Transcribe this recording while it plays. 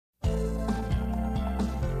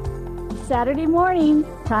Saturday morning.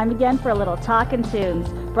 Time again for a little Talkin' Tunes,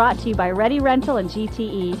 brought to you by Ready Rental and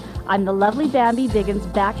GTE. I'm the lovely Bambi Biggins,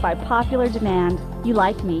 backed by popular demand. You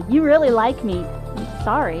like me. You really like me.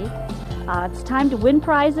 Sorry. It's time to win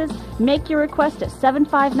prizes. Make your request at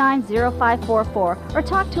 759-0544 or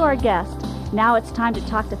talk to our guest. Now it's time to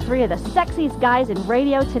talk to three of the sexiest guys in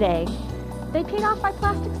radio today. They paid off my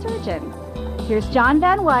plastic surgeon. Here's John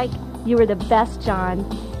Van Wyck. You were the best, John.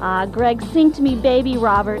 Greg, Sing to Me Baby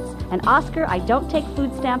Roberts. And Oscar, I Don't Take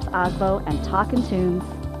Food Stamps Osbo, and Talkin' Tunes.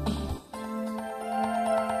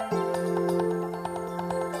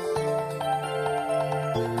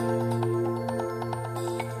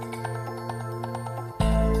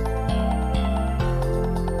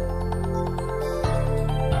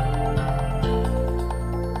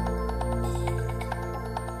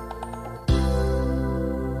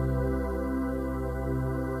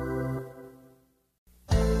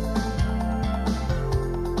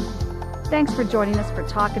 Thanks for joining us for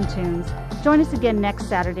Talkin' Tunes. Join us again next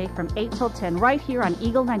Saturday from 8 till 10 right here on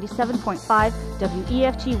Eagle 97.5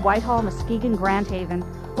 WEFG Whitehall, Muskegon, Grand Haven.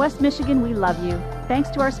 West Michigan, we love you. Thanks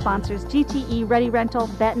to our sponsors, GTE, Ready Rental,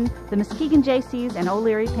 Benton, the Muskegon JCs, and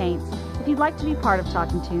O'Leary Paints. If you'd like to be part of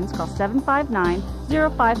Talkin' Tunes, call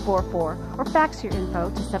 759-0544 or fax your info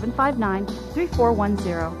to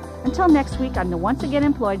 759-3410. Until next week, I'm the once again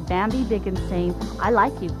employed Bambi Biggins saying, I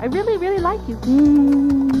like you. I really, really like you.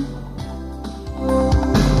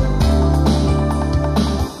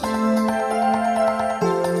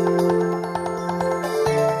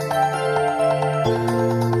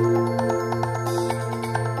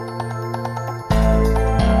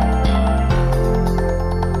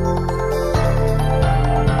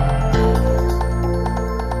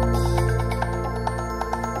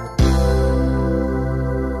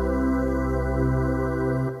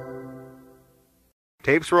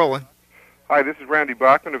 Tape's rolling. Hi, this is Randy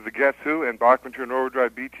Bachman of the Guess Who and Bachman Turn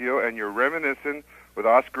Overdrive BTO, and you're reminiscing with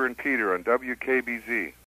Oscar and Peter on WKBZ.